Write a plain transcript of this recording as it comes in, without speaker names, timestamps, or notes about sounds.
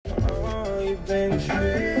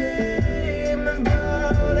dream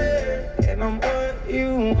about it, and I'm what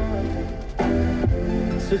you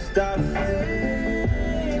want. So stop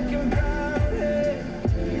thinking about it.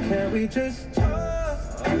 Can we just talk?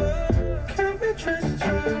 Can we just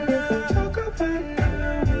talk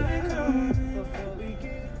about it before we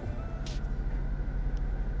get...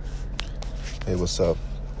 Hey, what's up?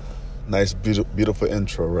 Nice, beautiful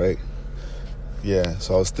intro, right? Yeah,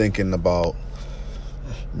 so I was thinking about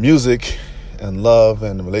music and love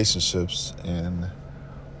and relationships and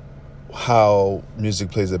how music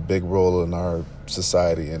plays a big role in our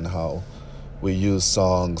society and how we use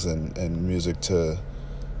songs and music to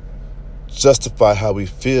justify how we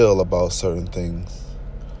feel about certain things.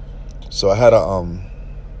 So I had I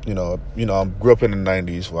grew up in the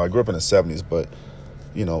 90s. Well, I grew up in the 70s, but,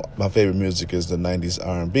 my favorite music is the 90s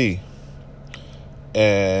R&B.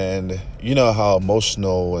 And you know how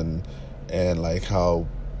emotional and like how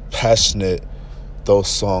passionate those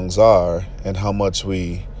songs are and how much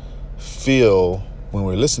we feel when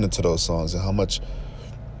we're listening to those songs and how much,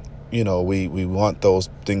 we want those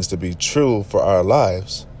things to be true for our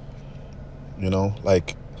lives. You go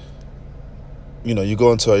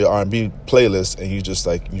into your R&B playlist and you just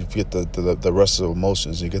you get the rush of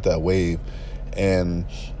emotions, you get that wave. And,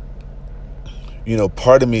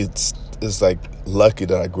 part of me is lucky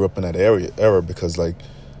that I grew up in that era because I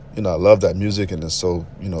love that music and it's so,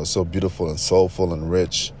 so beautiful and soulful and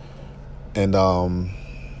rich. And, I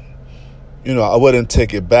wouldn't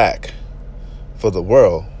take it back for the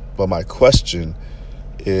world. But my question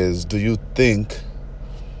is, do you think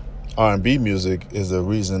R&B music is the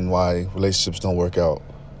reason why relationships don't work out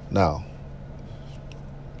now?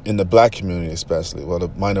 In the black community especially, well, the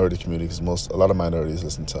minority community, because a lot of minorities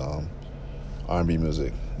listen to R&B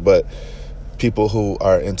music. But people who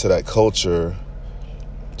are into that culture,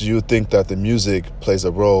 do you think that the music plays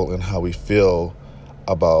a role in how we feel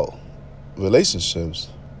about relationships?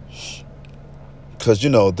 Because,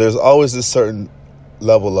 there's always this certain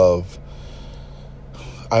level of,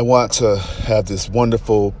 I want to have this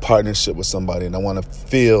wonderful partnership with somebody and I want to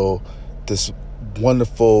feel this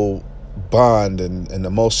wonderful bond and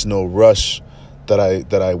emotional rush that I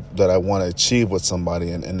want to achieve with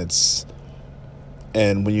somebody. And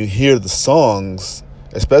when you hear the songs,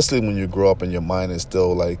 especially when you grow up and your mind is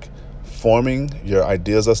still forming, your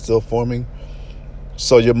ideas are still forming.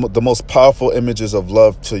 So the most powerful images of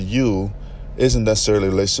love to you isn't necessarily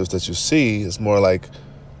relationships that you see. It's more like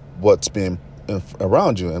what's being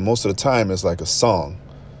around you. And most of the time it's like a song,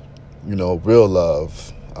 real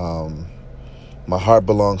love. My heart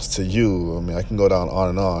belongs to you. I mean, I can go down on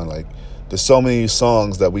and on. There's so many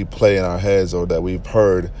songs that we play in our heads or that we've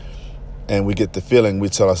heard and we get the feeling, we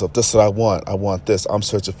tell ourselves, this is what I want. I want this. I'm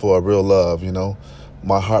searching for a real love,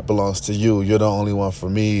 My heart belongs to you. You're the only one for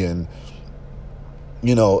me. And,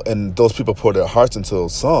 and those people pour their hearts into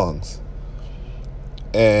those songs.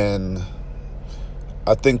 And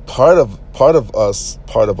I think part of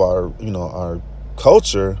our, our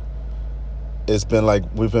culture, it's been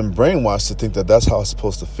we've been brainwashed to think that that's how it's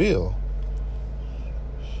supposed to feel.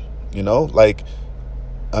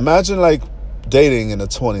 Imagine dating in the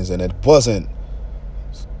 20s and it wasn't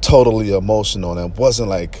totally emotional and it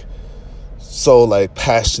wasn't so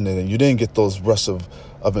passionate and you didn't get those rush of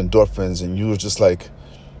endorphins and you were just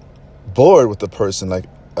bored with the person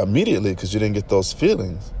immediately because you didn't get those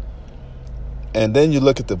feelings. And then you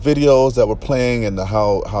look at the videos that were playing and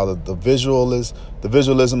how the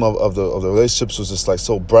visualism of the relationships was just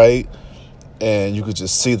so bright, and you could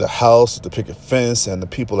just see the house, the picket fence, and the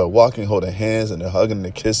people are walking, holding hands, and they're hugging and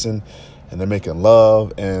they're kissing, and they're making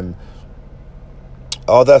love, and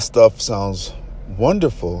all that stuff sounds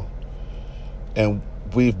wonderful. And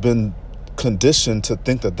we've been conditioned to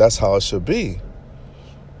think that that's how it should be.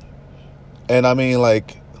 And I mean,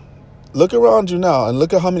 look around you now and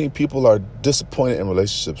look at how many people are disappointed in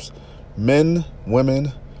relationships. Men,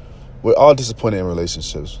 women, we're all disappointed in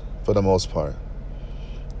relationships for the most part.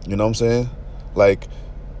 You know what I'm saying?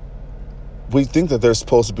 We think that there's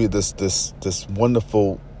supposed to be this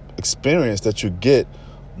wonderful experience that you get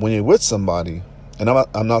when you're with somebody. And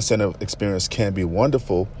I'm not saying that experience can't be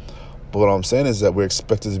wonderful, but what I'm saying is that we're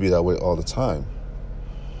expected to be that way all the time.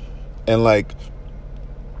 And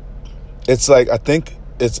it's I think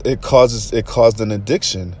it caused an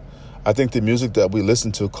addiction. I think the music that we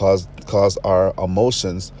listen to caused our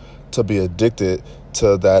emotions to be addicted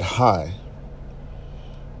to that high.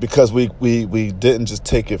 Because we didn't just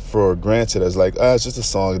take it for granted as it's just a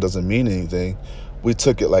song, it doesn't mean anything. We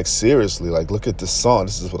took it seriously, look at this song,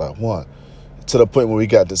 this is what I want. To the point where we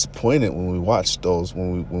got disappointed when we watched those,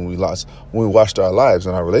 when we watched our lives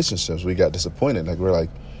and our relationships, we got disappointed. We're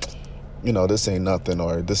this ain't nothing,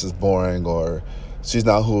 or this is boring, or she's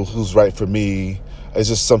not who's right for me. It's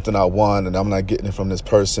just something I want, and I'm not getting it from this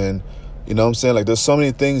person. You know what I'm saying? Like, there's so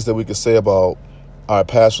many things that we could say about our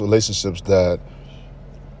past relationships that,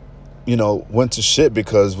 went to shit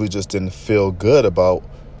because we just didn't feel good about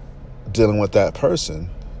dealing with that person.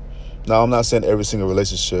 Now, I'm not saying every single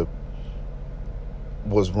relationship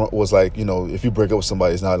was like, if you break up with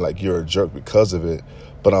somebody, it's not like you're a jerk because of it.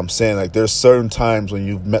 But I'm saying, like, there's certain times when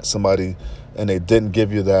you've met somebody and they didn't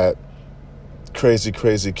give you that crazy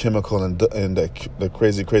chemical and the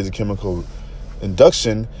crazy chemical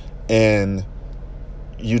induction, and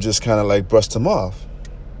you just kind of like brushed them off,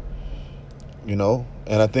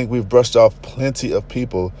 And I think we've brushed off plenty of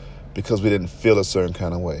people because we didn't feel a certain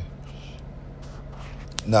kind of way.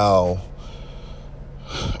 Now,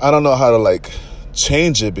 I don't know how to like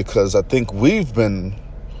change it, because I think we've been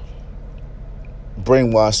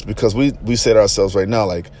brainwashed, because we say to ourselves right now,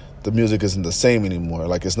 like, the music isn't the same anymore.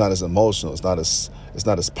 Like, it's not as emotional, it's not as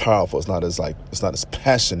powerful, it's not as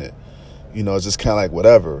passionate. It's just kind of like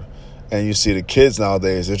whatever. And you see the kids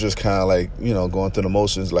nowadays, they're just kind of like, going through the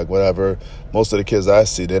motions, like whatever. Most of the kids I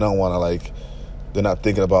see, they don't want to, like, they're not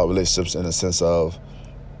thinking about relationships in the sense of,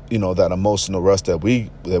 that emotional rush that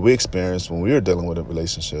we experienced when we were dealing with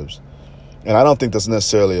relationships. And I don't think that's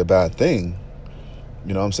necessarily a bad thing.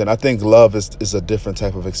 You know what I'm saying? I think love is a different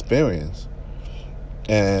type of experience.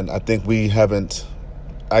 And I think we haven't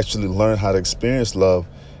actually learned how to experience love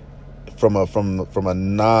from a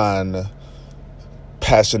non-passionate,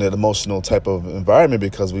 emotional type of environment,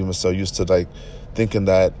 because we were so used to, like, thinking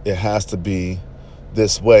that it has to be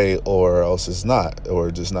this way or else it's not, or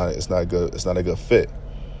just not. It's not good. It's not a good fit.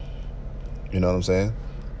 You know what I'm saying?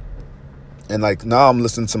 And like, now I'm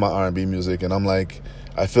listening to my R&B music, and I'm like,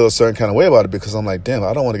 I feel a certain kind of way about it, because I'm like, damn,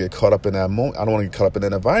 I don't want to get caught up in that moment. I don't want to get caught up in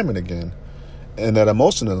that environment again, in that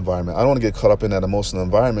emotional environment. I don't want to get caught up in that emotional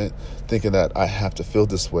environment thinking that I have to feel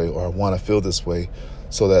this way, or I want to feel this way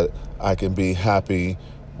so that I can be happy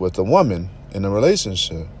with a woman in a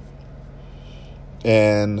relationship.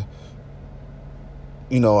 And,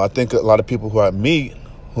 I think a lot of people who I meet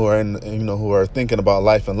who are thinking about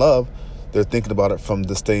life and love, they're thinking about it from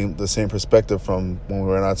the same perspective from when we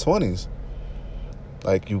were in our 20s.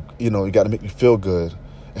 Like, you got to make me feel good.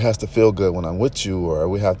 It has to feel good when I'm with you, or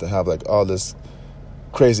we have to have like all this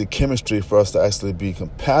crazy chemistry for us to actually be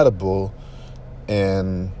compatible.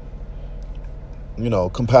 And,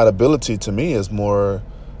 compatibility to me is more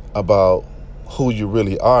about who you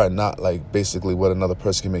really are, not like basically what another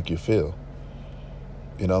person can make you feel.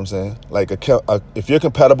 You know what I'm saying? Like, if you're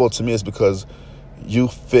compatible to me, it's because you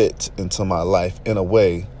fit into my life in a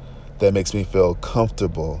way that makes me feel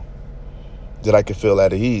comfortable, that I can feel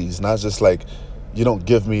at ease. Not just like, you don't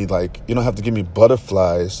have to give me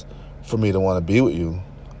butterflies for me to want to be with you.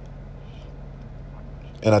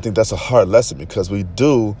 And I think that's a hard lesson, because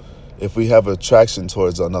if we have attraction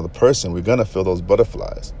towards another person, we're going to feel those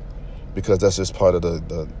butterflies, because that's just part of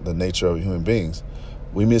the nature of human beings.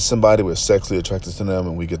 We meet somebody, we're sexually attracted to them,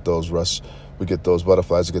 and we get those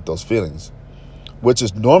butterflies, we get those feelings, which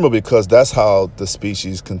is normal, because that's how the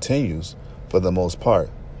species continues for the most part.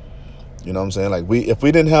 You know what I'm saying? Like, if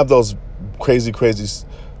we didn't have those crazy,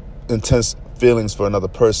 intense feelings for another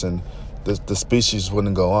person, the species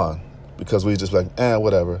wouldn't go on, because we just like,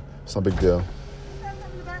 whatever, it's no big deal.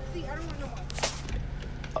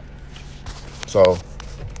 So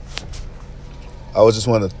I wanted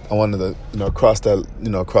to cross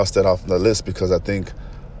that off the list, because I think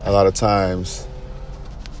a lot of times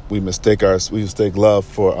we mistake love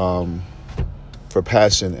for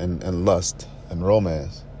passion and lust and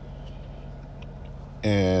romance.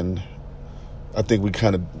 And I think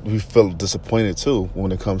we feel disappointed too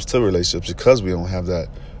when it comes to relationships, because we don't have that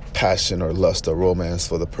passion or lust or romance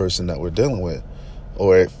for the person that we're dealing with,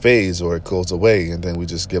 or it fades, or it goes away, and then we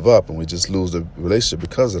just give up and we just lose the relationship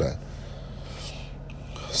because of that.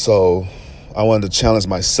 So I wanted to challenge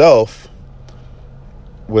myself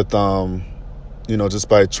with just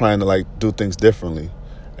by trying to like do things differently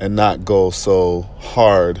and not go so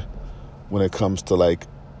hard when it comes to like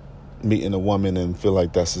meeting a woman and feel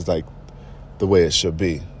like that's just like the way it should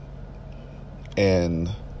be. And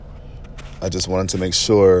I just wanted to make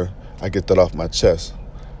sure I get that off my chest.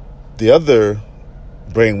 The other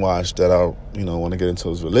brainwash that I want to get into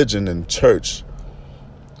is religion and church.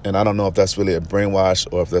 And I don't know if that's really a brainwash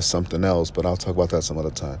or if that's something else, but I'll talk about that some other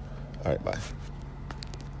time. All right, bye.